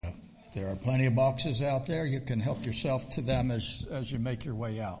There are plenty of boxes out there. You can help yourself to them as you make your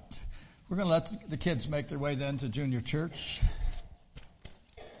way out. We're going to let the kids make their way then to junior church.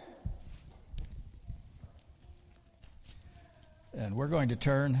 And we're going to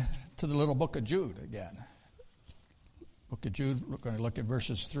turn to the little book of Jude again. Book of Jude, we're going to look at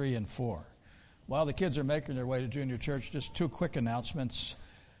verses 3 and 4. While the kids are making their way to junior church, just two quick announcements.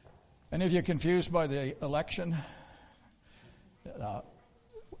 Any of you confused by the election?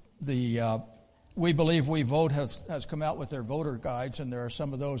 We Believe We Vote has come out with their voter guides, and there are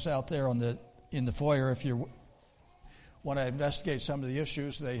some of those out there in the foyer. If you want to investigate some of the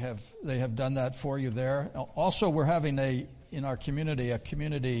issues, they have done that for you there. Also, we're having in our community a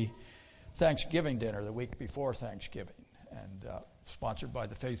community Thanksgiving dinner the week before Thanksgiving, and sponsored by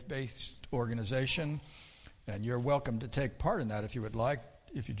the faith-based organization. And you're welcome to take part in that if you would like.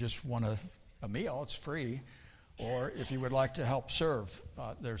 If you just want a meal, it's free. Or if you would like to help serve,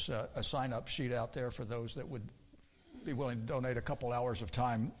 there's a sign-up sheet out there for those that would be willing to donate a couple hours of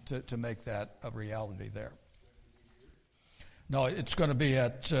time to make that a reality there. No, it's going to be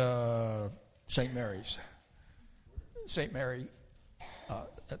at St. Mary's. St. Mary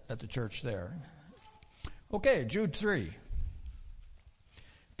at the church there. Okay, Jude 3.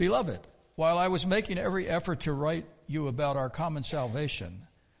 Beloved, while I was making every effort to write you about our common salvation,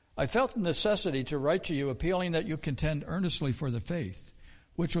 I felt the necessity to write to you appealing that you contend earnestly for the faith,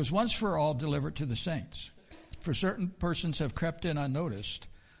 which was once for all delivered to the saints. For certain persons have crept in unnoticed,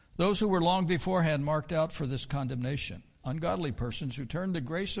 those who were long beforehand marked out for this condemnation, ungodly persons who turn the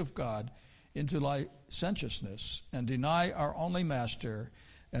grace of God into licentiousness and deny our only Master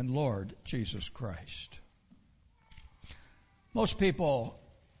and Lord, Jesus Christ. Most people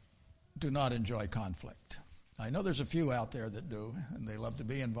do not enjoy conflict. I know there's a few out there that do, and they love to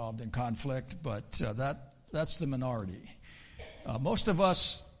be involved in conflict, but that's the minority. Most of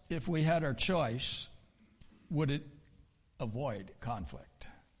us, if we had our choice, would avoid conflict.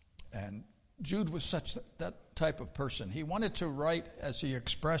 And Jude was that type of person. He wanted to write, as he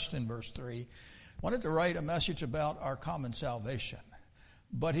expressed in verse 3, wanted to write a message about our common salvation.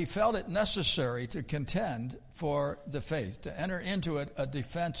 But he felt it necessary to contend for the faith, to enter into it a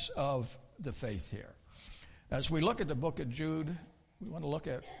defense of the faith here. As we look at the book of Jude, we want to look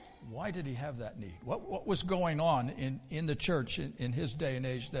at why did he have that need? What was going on in the church in his day and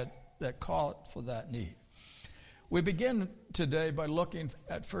age that called for that need? We begin today by looking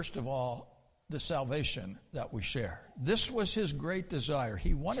at, first of all, the salvation that we share. This was his great desire.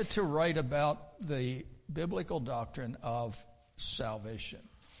 He wanted to write about the biblical doctrine of salvation.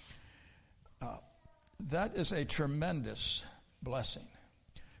 That is a tremendous blessing.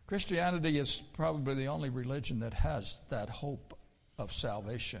 Christianity is probably the only religion that has that hope of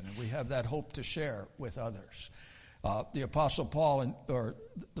salvation, and we have that hope to share with others. The Apostle Paul, or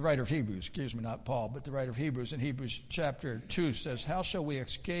the writer of Hebrews, not Paul, but the writer of Hebrews in Hebrews chapter 2 says, "How shall we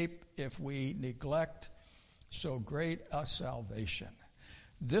escape if we neglect so great a salvation?"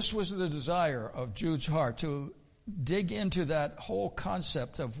 This was the desire of Jude's heart, to dig into that whole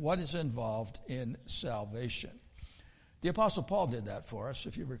concept of what is involved in salvation. The Apostle Paul did that for us.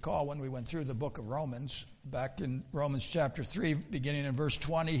 If you recall, when we went through the book of Romans, back in Romans chapter 3, beginning in verse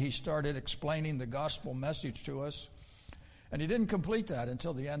 20, he started explaining the gospel message to us. And he didn't complete that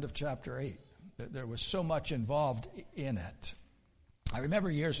until the end of chapter 8. There was so much involved in it. I remember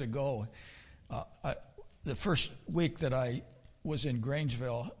years ago, the first week that I was in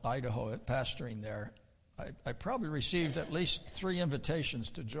Grangeville, Idaho, pastoring there, I probably received at least 3 invitations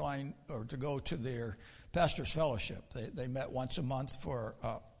to join or to go to their pastor's fellowship. They met once a month for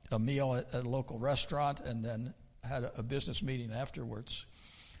a meal at a local restaurant and then had a business meeting afterwards.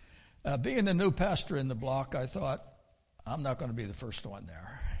 Being the new pastor in the block, I thought, I'm not going to be the first one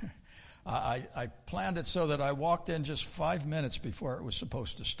there. I planned it so that I walked in just 5 minutes before it was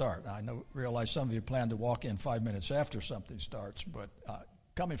supposed to start. I realize some of you plan to walk in 5 minutes after something starts, but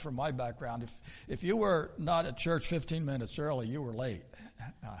coming from my background, if you were not at church 15 minutes early, you were late.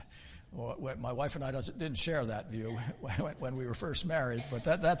 My wife and I didn't share that view when we were first married, but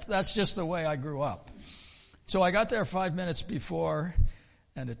that's just the way I grew up. So I got there 5 minutes before,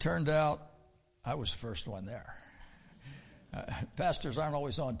 and it turned out I was the first one there. Pastors aren't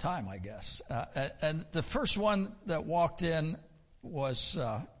always on time, I guess. And the first one that walked in was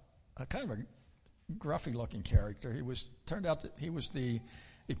a kind of a gruffy-looking character. Turned out that he was the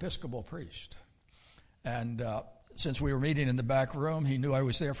Episcopal priest. And since we were meeting in the back room, he knew I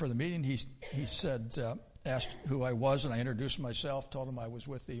was there for the meeting. He said, asked who I was, and I introduced myself, told him I was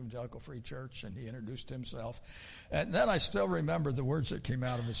with the Evangelical Free Church, and he introduced himself. And then I still remember the words that came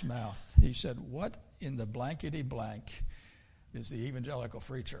out of his mouth. He said, "What in the blankety blank is the Evangelical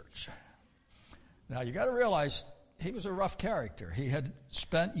Free Church. Now, you got to realize he was a rough character. He had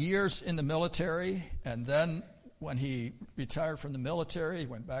spent years in the military, and then when he retired from the military, he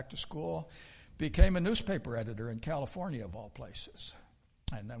went back to school, became a newspaper editor in California, of all places.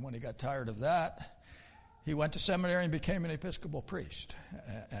 And then when he got tired of that, he went to seminary and became an Episcopal priest.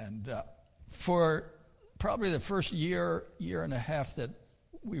 And for probably the first year and a half that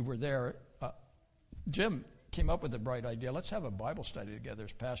we were there, Jim came up with a bright idea. Let's have a Bible study together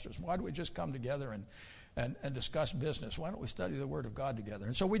as pastors. Why don't we just come together and discuss business? Why don't we study the Word of God together?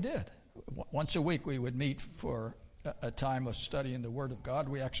 And so we did. Once a week we would meet for a time of studying the Word of God.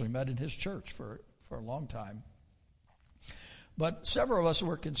 We actually met in his church for a long time. But several of us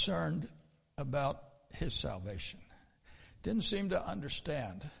were concerned about his salvation. Didn't seem to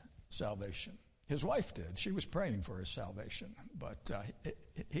understand salvation. His wife did. She was praying for his salvation, but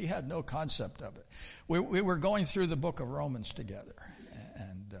he had no concept of it. We were going through the book of Romans together,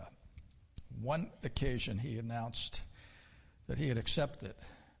 and one occasion he announced that he had accepted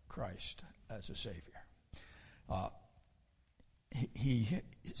Christ as a Savior. He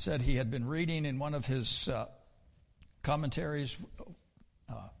said he had been reading in one of his commentaries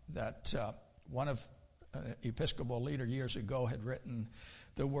that one of an Episcopal leader years ago had written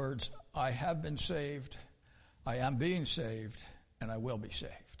the words, "I have been saved, I am being saved, and I will be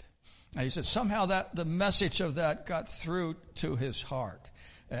saved." And he said somehow that the message of that got through to his heart,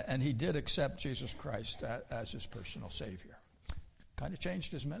 and he did accept Jesus Christ as his personal Savior. Kind of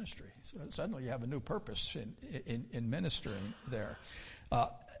changed his ministry. So suddenly you have a new purpose in ministering there.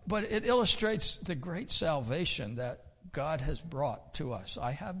 But it illustrates the great salvation that God has brought to us.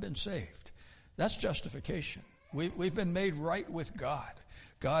 I have been saved. That's justification. We've been made right with God.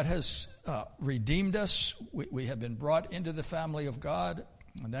 God has redeemed us. We have been brought into the family of God.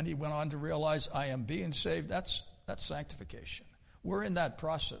 And then he went on to realize, I am being saved. That's sanctification. We're in that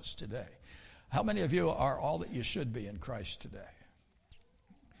process today. How many of you are all that you should be in Christ today?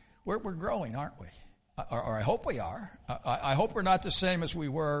 We're growing, aren't we? Or I hope we are. I hope we're not the same as we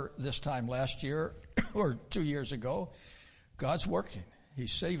were this time last year or 2 years ago. God's working.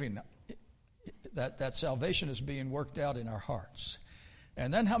 He's saving. That salvation is being worked out in our hearts.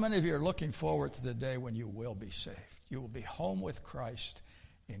 And then how many of you are looking forward to the day when you will be saved? You will be home with Christ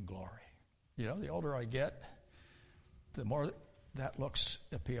in glory. You know, the older I get, the more that looks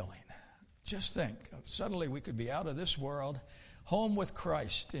appealing. Just think, suddenly we could be out of this world, home with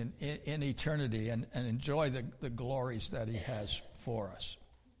Christ in eternity, and enjoy the glories that he has for us.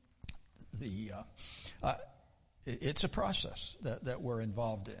 It's a process that we're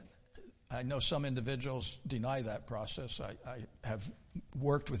involved in. I know some individuals deny that process. I have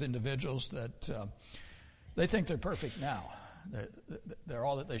worked with individuals that they think they're perfect now. They're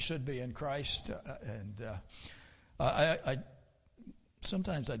all that they should be in Christ. I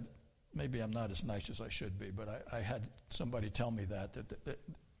sometimes maybe I'm not as nice as I should be, but I had somebody tell me that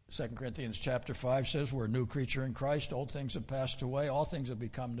 2 Corinthians chapter 5 says we're a new creature in Christ. Old things have passed away. All things have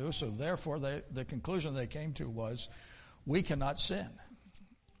become new. So therefore, the conclusion they came to was we cannot sin.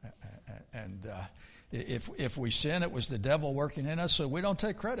 And if we sin, it was the devil working in us, so we don't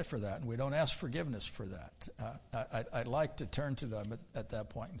take credit for that, and we don't ask forgiveness for that. I'd like to turn to them at that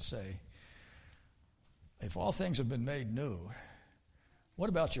point and say, if all things have been made new, what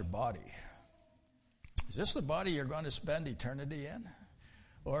about your body? Is this the body you're going to spend eternity in?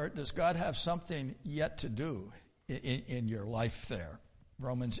 Or does God have something yet to do in your life there?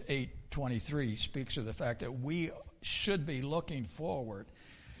 Romans 8:23 speaks of the fact that we should be looking forward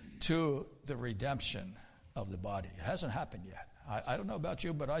to the redemption of the body. It hasn't happened yet. I don't know about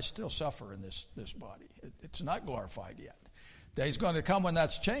you, but I still suffer in this body. It's not glorified yet. Day's going to come when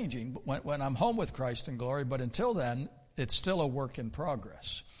that's changing, when I'm home with Christ in glory, but until then, it's still a work in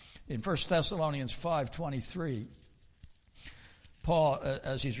progress. In 1 Thessalonians 5:23, Paul,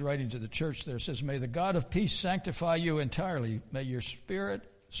 as he's writing to the church there, says, "May the God of peace sanctify you entirely. May your spirit,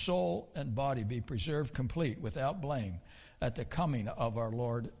 soul, and body be preserved complete, without blame, at the coming of our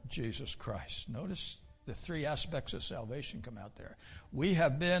Lord Jesus Christ." Notice the three aspects of salvation come out there. We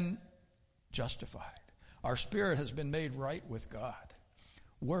have been justified. Our spirit has been made right with God.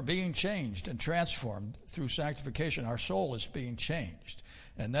 We're being changed and transformed through sanctification. Our soul is being changed.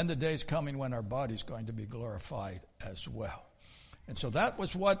 And then the day's coming when our body's going to be glorified as well. And so that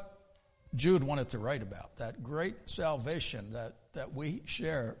was what Jude wanted to write about, that great salvation that we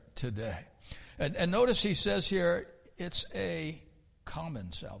share today. And notice he says here, it's a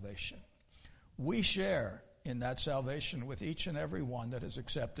common salvation. We share in that salvation with each and every one that has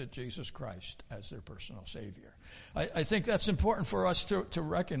accepted Jesus Christ as their personal Savior. I think that's important for us to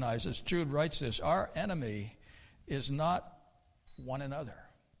recognize, as Jude writes this. Our enemy is not one another.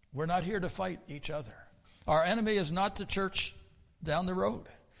 We're not here to fight each other. Our enemy is not the church down the road.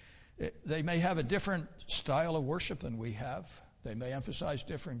 They may have a different style of worship than we have. They may emphasize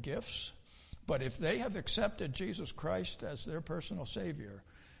different gifts. But if they have accepted Jesus Christ as their personal Savior,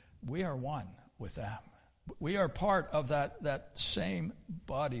 we are one with them. We are part of that same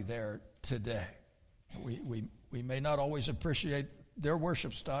body there today. We may not always appreciate their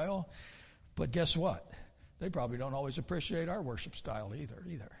worship style, but guess what? They probably don't always appreciate our worship style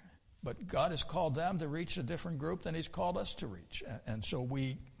either. But God has called them to reach a different group than He's called us to reach. And so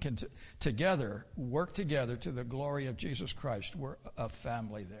we can together work together to the glory of Jesus Christ. We're a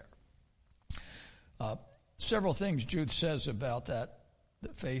family there. Several things Jude says about the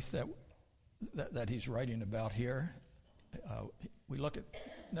faith that he's writing about here. We look at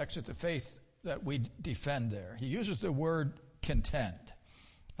next at the faith that we defend there. He uses the word contend.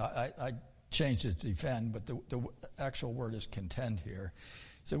 I changed it to defend, but the actual word is contend here.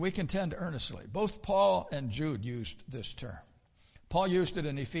 So we contend earnestly. Both Paul and Jude used this term. Paul used it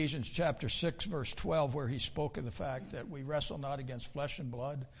in Ephesians chapter 6, verse 12, where he spoke of the fact that we wrestle not against flesh and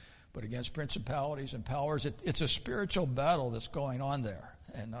blood, but against principalities and powers. It's a spiritual battle that's going on there.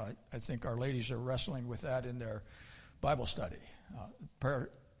 And I think our ladies are wrestling with that in their Bible study.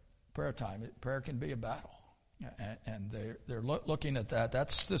 Prayer time. Prayer can be a battle. And they're looking at that.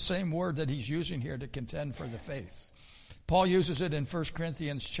 That's the same word that he's using here to contend for the faith. Paul uses it in 1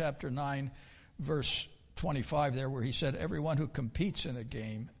 Corinthians chapter 9, verse 25 there, where he said everyone who competes in a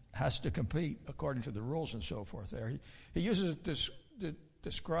game has to compete according to the rules and so forth there. He uses it to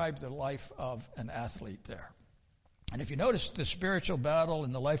describe the life of an athlete there. And if you notice the spiritual battle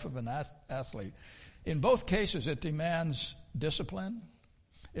in the life of an athlete, in both cases it demands discipline,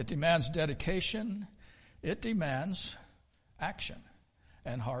 it demands dedication, it demands action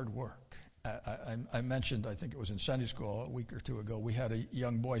and hard work. I mentioned, I think it was in Sunday school a week or two ago, we had a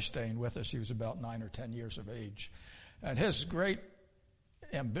young boy staying with us. He was about 9 or 10 years of age. And his great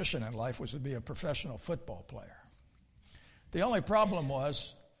ambition in life was to be a professional football player. The only problem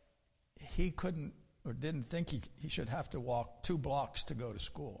was he couldn't or didn't think he should have to walk 2 blocks to go to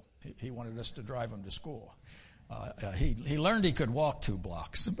school. He wanted us to drive him to school. He learned he could walk 2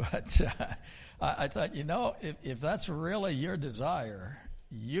 blocks, but I thought, if that's really your desire,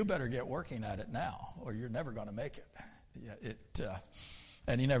 you better get working at it now, or you're never going to make it.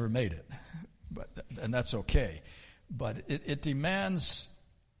 And he never made it, and that's okay. But it demands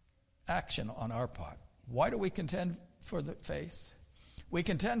action on our part. Why do we contend for the faith? We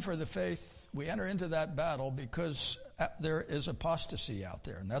contend for the faith. We enter into that battle because there is apostasy out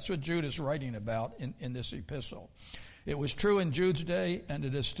there, and that's what Jude is writing about in this epistle. It was true in Jude's day, and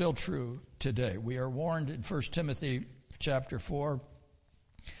it is still true today. We are warned in 1 Timothy chapter 4.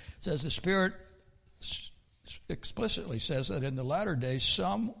 It says the Spirit explicitly says that in the latter days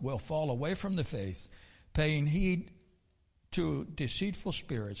some will fall away from the faith, paying heed to deceitful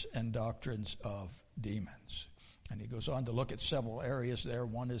spirits and doctrines of demons. And he goes on to look at several areas there.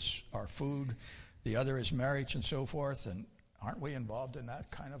 One is our food, the other is marriage and so forth. And aren't we involved in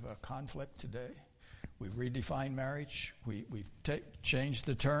that kind of a conflict today? We've redefined marriage. We've changed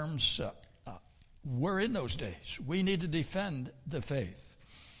the terms. We're in those days. We need to defend the faith.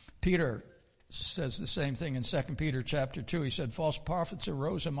 Peter says the same thing in 2 Peter chapter 2. He said, false prophets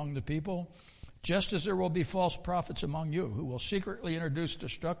arose among the people, just as there will be false prophets among you, who will secretly introduce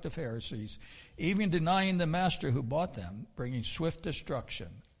destructive heresies, even denying the master who bought them, bringing swift destruction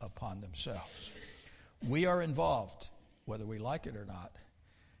upon themselves. We are involved, whether we like it or not,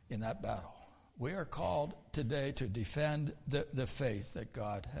 in that battle. We are called today to defend the faith that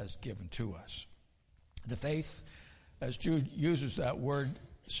God has given to us. The faith, as Jude uses that word,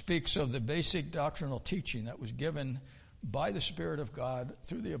 speaks of the basic doctrinal teaching that was given by the Spirit of God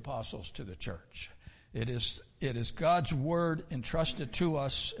through the apostles to the church. It is God's word entrusted to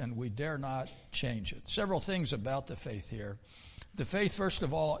us, and we dare not change it. Several things about the faith here. The faith, first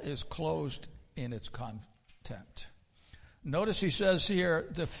of all, is closed in its content. Notice he says here,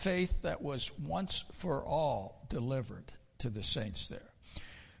 the faith that was once for all delivered to the saints there.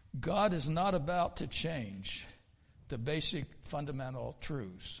 God is not about to change the basic fundamental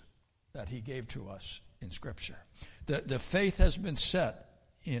truths that he gave to us in Scripture. The faith has been set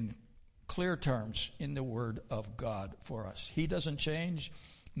in clear terms in the Word of God for us. He doesn't change,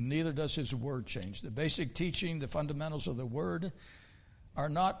 neither does his Word change. The basic teaching, the fundamentals of the Word are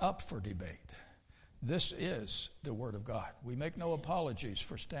not up for debate. This is the Word of God. We make no apologies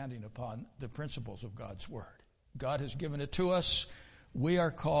for standing upon the principles of God's Word. God has given it to us. We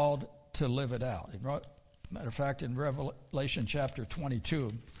are called to live it out. Matter of fact, in Revelation chapter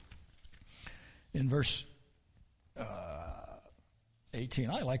 22, in verse 18.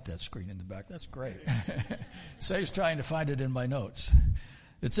 I like that screen in the back. That's great. Say's trying to find it in my notes.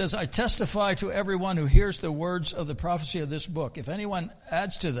 It says, I testify to everyone who hears the words of the prophecy of this book. If anyone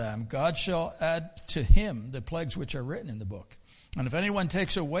adds to them, God shall add to him the plagues which are written in the book. And if anyone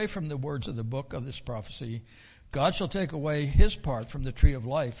takes away from the words of the book of this prophecy, God shall take away his part from the tree of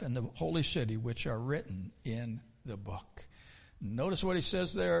life and the holy city which are written in the book. Notice what he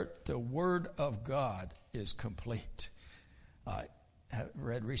says there. The word of God is complete. I have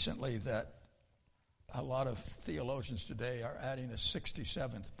read recently that a lot of theologians today are adding a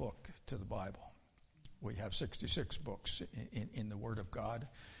 67th book to the Bible. We have 66 books in the Word of God.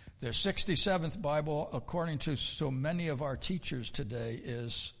 The 67th Bible, according to so many of our teachers today,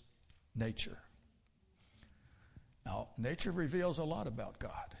 is nature. Now, nature reveals a lot about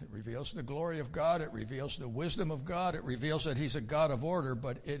God. It reveals the glory of God. It reveals the wisdom of God. It reveals that he's a God of order,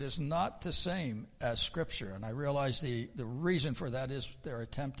 but it is not the same as Scripture. And I realize the reason for that is they're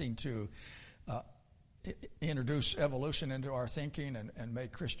attempting to introduce evolution into our thinking and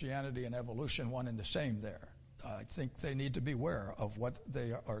make Christianity and evolution one and the same there. I think they need to be aware of what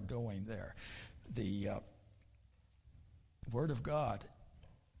they are doing there. The Word of God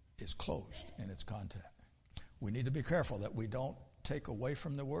is closed in its content. We need to be careful that we don't take away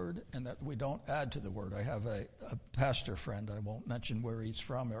from the Word and that we don't add to the Word. I have a pastor friend, I won't mention where he's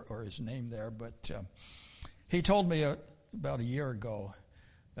from or his name there, but he told me about a year ago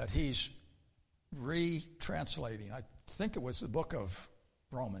that he's retranslating, I think it was the book of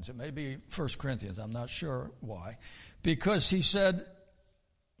Romans. It may be 1 Corinthians. I'm not sure why. Because he said,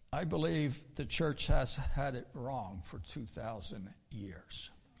 I believe the church has had it wrong for 2,000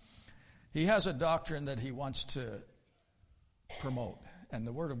 years. He has a doctrine that he wants to promote, and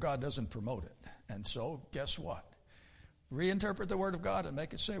the Word of God doesn't promote it. And so, guess what? Reinterpret the Word of God and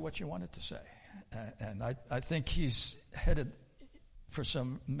make it say what you want it to say. And I think he's headed for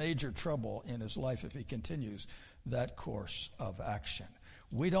some major trouble in his life if he continues that course of action.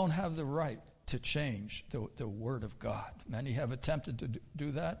 We don't have the right to change the Word of God. Many have attempted to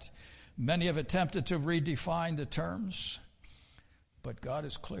do that. Many have attempted to redefine the terms. But God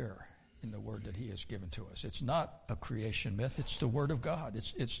is clear in the Word that he has given to us. It's not a creation myth. It's the Word of God.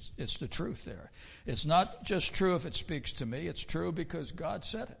 It's the truth there. It's not just true if it speaks to me. It's true because God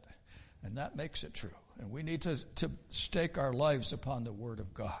said it. And that makes it true. And we need to stake our lives upon the Word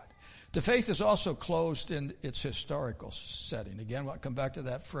of God. The faith is also closed in its historical setting. Again, I'll come back to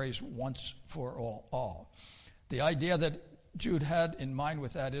that phrase, once for all. The idea that Jude had in mind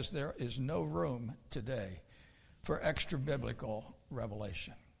with that is there is no room today for extra-biblical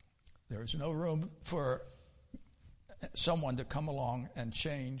revelation. There is no room for someone to come along and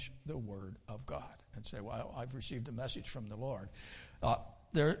change the Word of God and say, well, I've received a message from the Lord.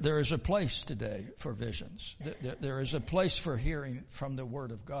 There is a place today for visions. There is a place for hearing from the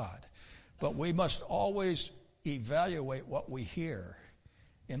Word of God. But we must always evaluate what we hear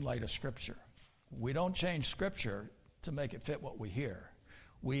in light of Scripture. We don't change Scripture to make it fit what we hear.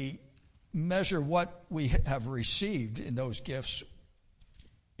 We measure what we have received in those gifts.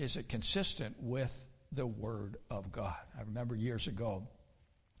 Is it consistent with the Word of God? I remember years ago,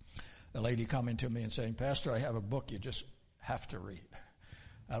 a lady coming to me and saying, Pastor, I have a book you just have to read.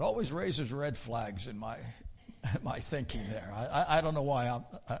 That always raises red flags in my thinking there. I don't know why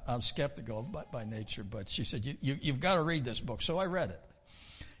I'm skeptical by nature, but she said, you've got to read this book. So I read it.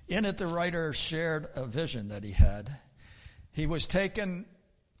 In it, the writer shared a vision that he had. He was taken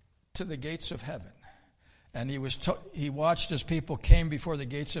to the gates of heaven, and he watched as people came before the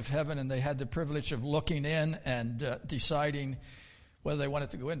gates of heaven, and they had the privilege of looking in and deciding whether they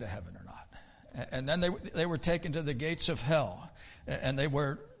wanted to go into heaven or not. And then they were taken to the gates of hell, and they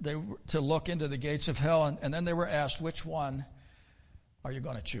were to look into the gates of hell, and then they were asked, which one are you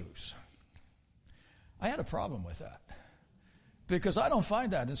going to choose? I had a problem with that because I don't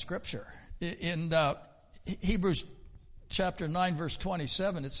find that in Scripture. In Hebrews chapter 9, verse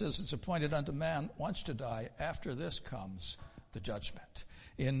 27, it says, it's appointed unto man once to die. After this comes the judgment.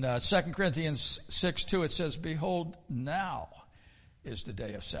 In 2 Corinthians 6:2, it says, behold, now is the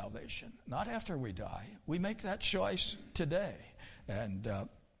day of salvation. Not after we die. We make that choice today. And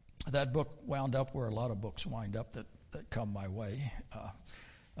that book wound up where a lot of books wind up that come my way.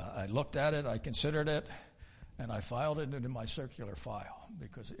 I looked at it, I considered it, and I filed it into my circular file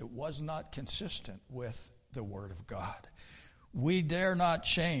because it was not consistent with the Word of God. We dare not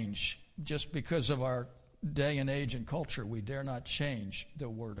change just because of our day and age and culture. We dare not change the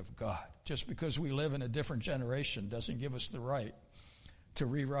Word of God. Just because we live in a different generation doesn't give us the right to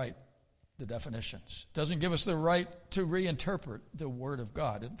rewrite the definitions. Doesn't give us the right to reinterpret the Word of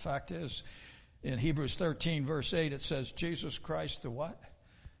God. In fact, In Hebrews 13, verse 8, it says, Jesus Christ, the what?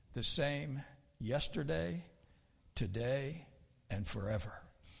 The same yesterday, today, and forever.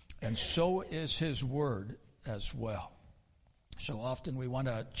 And so is his word as well. So often we want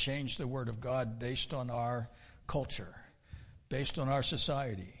to change the word of God based on our culture, based on our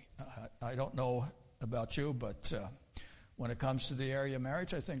society. I don't know about you, but when it comes to the area of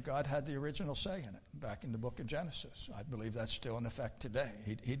marriage, I think God had the original say in it back in the book of Genesis. I believe that's still in effect today.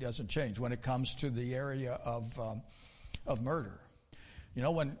 He doesn't change. When it comes to the area of murder, you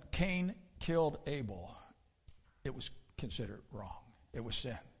know, when Cain killed Abel, it was considered wrong. It was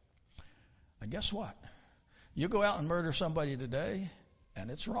sin. And guess what? You go out and murder somebody today, and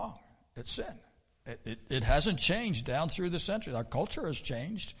it's wrong. It's sin. It hasn't changed down through the centuries. Our culture has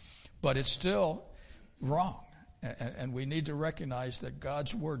changed, but it's still wrong. And we need to recognize that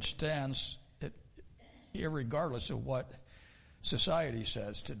God's word stands irregardless of what society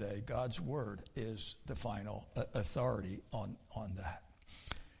says today. God's word is the final authority on that.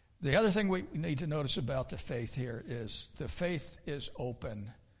 The other thing we need to notice about the faith here is the faith is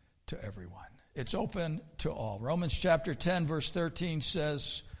open to everyone. It's open to all. Romans chapter 10, verse 13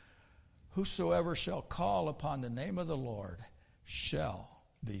 says, whosoever shall call upon the name of the Lord shall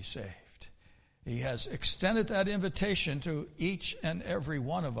be saved. He has extended that invitation to each and every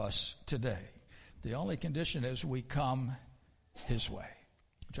one of us today. The only condition is we come his way.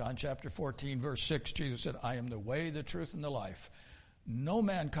 John chapter 14, verse 6, Jesus said, I am the way, the truth, and the life. No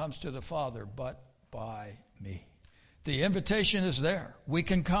man comes to the Father but by me. The invitation is there. We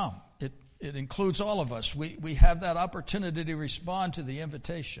can come. It includes all of us. We have that opportunity to respond to the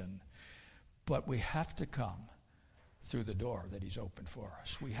invitation, but we have to come through the door that he's opened for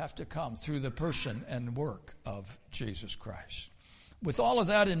us. We have to come through the person and work of Jesus Christ. With all of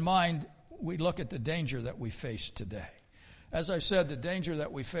that in mind, we look at the danger that we face today. As I said, the danger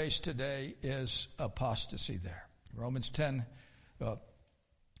that we face today is apostasy there. Romans 10,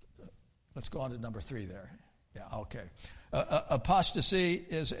 let's go on to number 3 there. Yeah, okay. Apostasy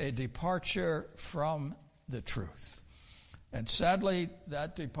is a departure from the truth. And sadly,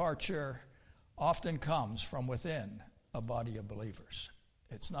 that departure often comes from within a body of believers.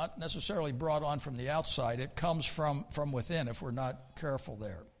 It's not necessarily brought on from the outside. It comes from within if we're not careful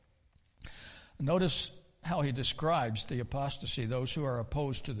there. Notice how he describes the apostasy, those who are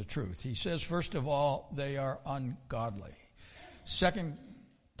opposed to the truth. He says, first of all, they are ungodly. 2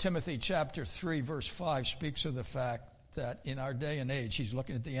 Timothy chapter 3, verse 5 speaks of the fact that in our day and age, he's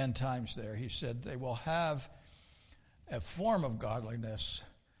looking at the end times there, he said they will have a form of godliness,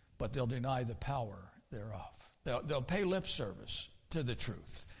 but they'll deny the power thereof. They'll pay lip service to the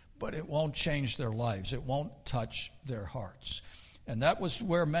truth, but it won't change their lives. It won't touch their hearts. And that was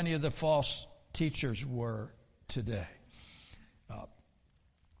where many of the false teachers were today.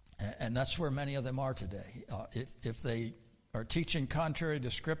 And that's where many of them are today. If they are teaching contrary to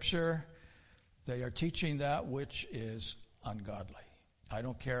Scripture, they are teaching that which is ungodly. I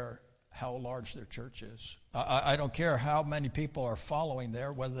don't care how large their church is. I don't care how many people are following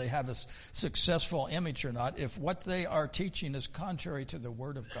there, whether they have a successful image or not. If what they are teaching is contrary to the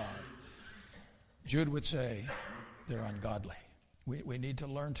Word of God, Jude would say they're ungodly. We need to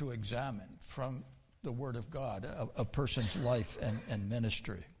learn to examine from the Word of God a person's life and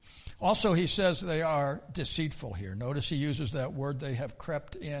ministry. Also, he says they are deceitful here. Notice he uses that word, they have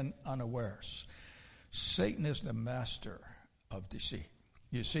crept in unawares. Satan is the master of deceit.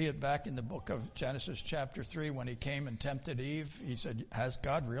 You see it back in the book of Genesis chapter 3 when he came and tempted Eve. He said, has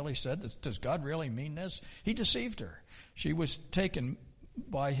God really said this? Does God really mean this? He deceived her. She was taken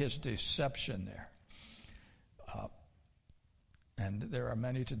by his deception there. And there are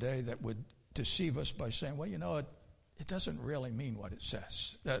many today that would deceive us by saying, well, you know, it doesn't really mean what it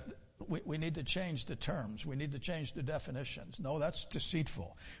says. That we need to change the terms. We need to change the definitions. No, that's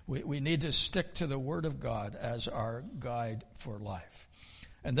deceitful. We need to stick to the Word of God as our guide for life.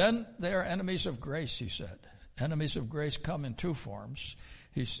 And then they are enemies of grace, he said. Enemies of grace come in 2 forms.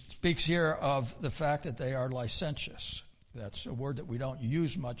 He speaks here of the fact that they are licentious. That's a word that we don't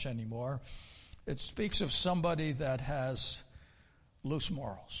use much anymore. It speaks of somebody that has loose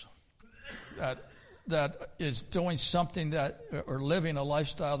morals, that is doing something that, or living a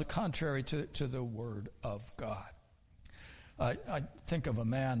lifestyle the contrary to the Word of God. I think of a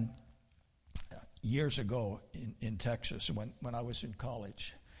man years ago in Texas when I was in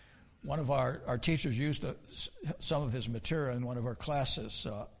college. One of our teachers used some of his material in one of our classes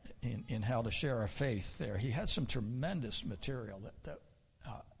in how to share our faith there. He had some tremendous material, that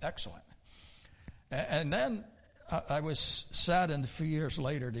excellent. And then I was saddened a few years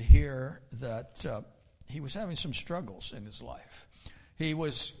later to hear that he was having some struggles in his life. He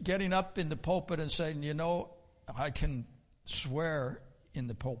was getting up in the pulpit and saying, I can swear in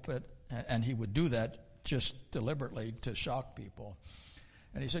the pulpit, and he would do that just deliberately to shock people.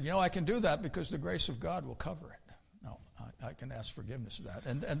 And he said, I can do that because the grace of God will cover it. No, I can ask forgiveness of that.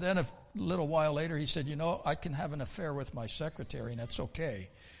 And then a little while later he said, I can have an affair with my secretary, and that's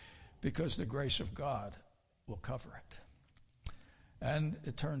okay because the grace of God will cover it. And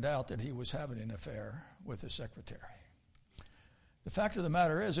it turned out that he was having an affair with his secretary. The fact of the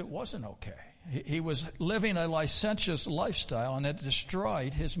matter is, it wasn't okay. He was living a licentious lifestyle, and it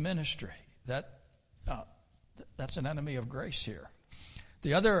destroyed his ministry. That's an enemy of grace here.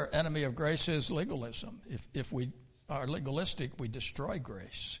 The other enemy of grace is legalism. If we are legalistic, we destroy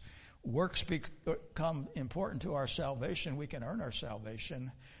grace. Works become important to our salvation. We can earn our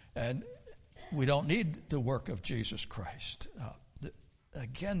salvation, and we don't need the work of Jesus Christ.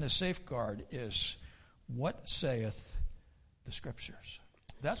 Again, the safeguard is what saith the Scriptures.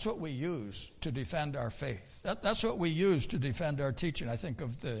 That's what we use to defend our faith. That's what we use to defend our teaching. I think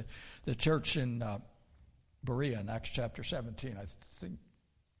of the church in Berea in Acts chapter 17.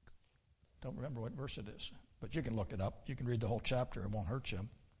 Don't remember what verse it is, but you can look it up. You can read the whole chapter. It won't hurt you.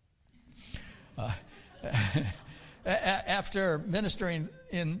 After ministering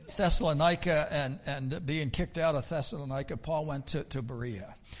in Thessalonica and being kicked out of Thessalonica, Paul went to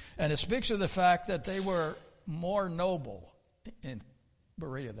Berea. And it speaks of the fact that they were more noble in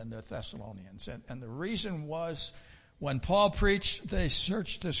Berea than the Thessalonians. And the reason was, when Paul preached, they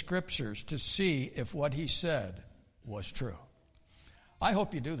searched the Scriptures to see if what he said was true. I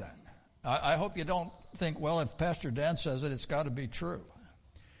hope you do that. I hope you don't think, well, if Pastor Dan says it, it's got to be true.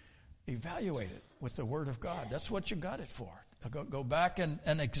 Evaluate it with the Word of God. That's what you got it for. Go back and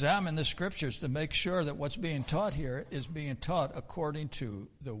examine the Scriptures to make sure that what's being taught here is being taught according to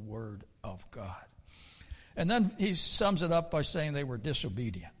the Word of God. And then he sums it up by saying they were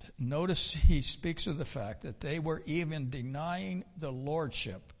disobedient. Notice he speaks of the fact that they were even denying the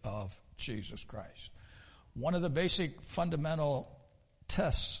lordship of Jesus Christ. One of the basic fundamental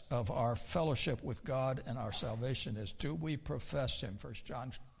tests of our fellowship with God and our salvation is, do we profess him? 1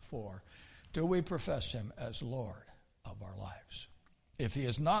 John 4. Do we profess him as Lord of our lives? If he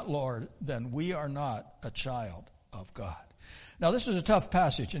is not Lord, then we are not a child of God. Now, this is a tough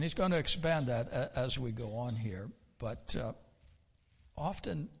passage, and he's going to expand that as we go on here. But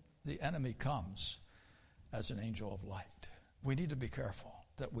often the enemy comes as an angel of light. We need to be careful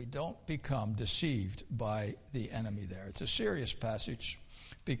that we don't become deceived by the enemy there. It's a serious passage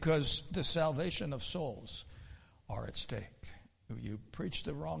because the salvation of souls are at stake. You preach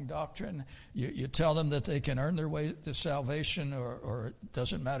the wrong doctrine. You tell them that they can earn their way to salvation, or it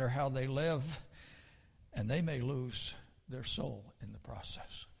doesn't matter how they live, and they may lose their soul in the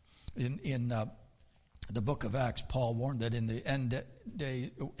process. In the book of Acts, Paul warned that in the end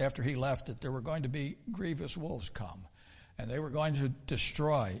day, after he left, that there were going to be grievous wolves come, and they were going to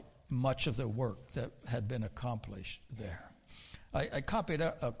destroy much of the work that had been accomplished there. I copied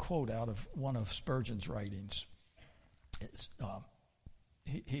a quote out of one of Spurgeon's writings.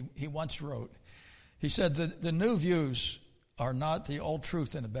 He once wrote, he said, the new views are not the old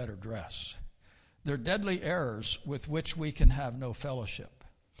truth in a better dress. They're deadly errors with which we can have no fellowship.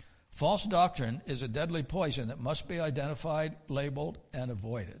 False doctrine is a deadly poison that must be identified, labeled, and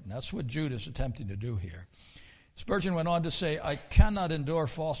avoided. And that's what Jude is attempting to do here. Spurgeon went on to say, I cannot endure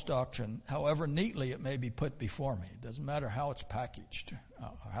false doctrine, however neatly it may be put before me. It doesn't matter how it's packaged,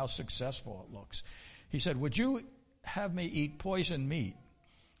 or how successful it looks. He said, would you have me eat poison meat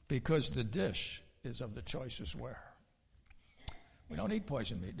because the dish is of the choicest ware? We don't eat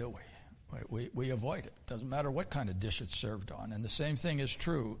poison meat, do we? We avoid it. Doesn't matter what kind of dish it's served on. And the same thing is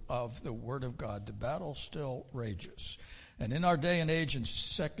true of the Word of God. The battle still rages. And in our day and age, in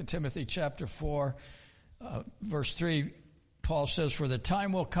 2 Timothy chapter 4, verse 3, Paul says, for the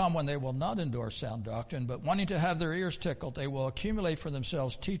time will come when they will not endure sound doctrine, but wanting to have their ears tickled, they will accumulate for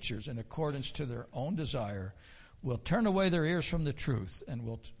themselves teachers in accordance to their own desire, will turn away their ears from the truth, and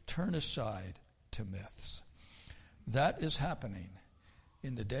will turn aside to myths. That is happening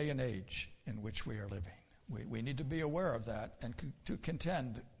in the day and age in which we are living. We need to be aware of that and to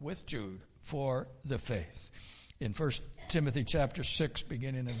contend with Jude for the faith. In 1 Timothy chapter 6,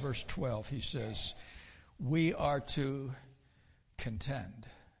 beginning in verse 12, he says, we are to contend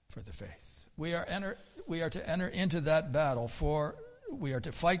for the faith. We are to enter into that battle, for we are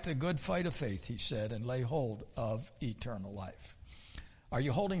to fight the good fight of faith, he said, and lay hold of eternal life. Are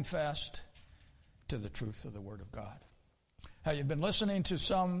you holding fast to the truth of the Word of God? Have you been listening to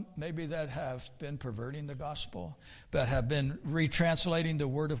some maybe that have been perverting the gospel, that have been retranslating the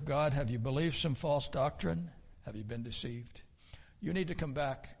Word of God? Have you believed some false doctrine? Have you been deceived? You need to come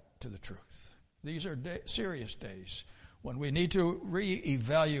back to the truth. These are serious days when we need to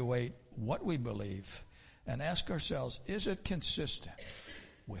reevaluate what we believe and ask ourselves, is it consistent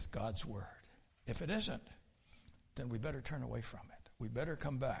with God's word? If it isn't, then we better turn away from it. We better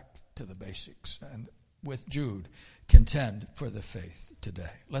come back to the basics and with Jude, contend for the faith today.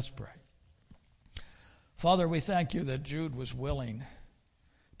 Let's pray. Father, we thank you that Jude was willing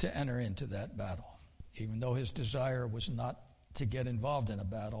to enter into that battle. Even though his desire was not to get involved in a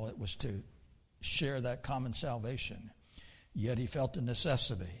battle, it was to share that common salvation. Yet he felt the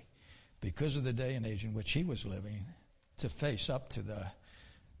necessity, because of the day and age in which he was living, to face up to the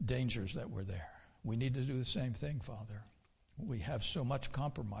dangers that were there. We need to do the same thing, Father. We have so much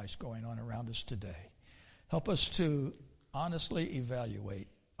compromise going on around us today. Help us to honestly evaluate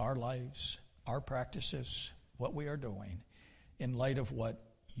our lives, our practices, what we are doing, in light of what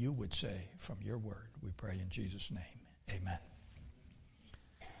you would say from your word. We pray in Jesus' name. Amen.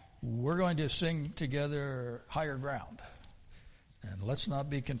 We're going to sing together Higher Ground. And let's not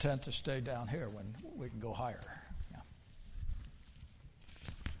be content to stay down here when we can go higher.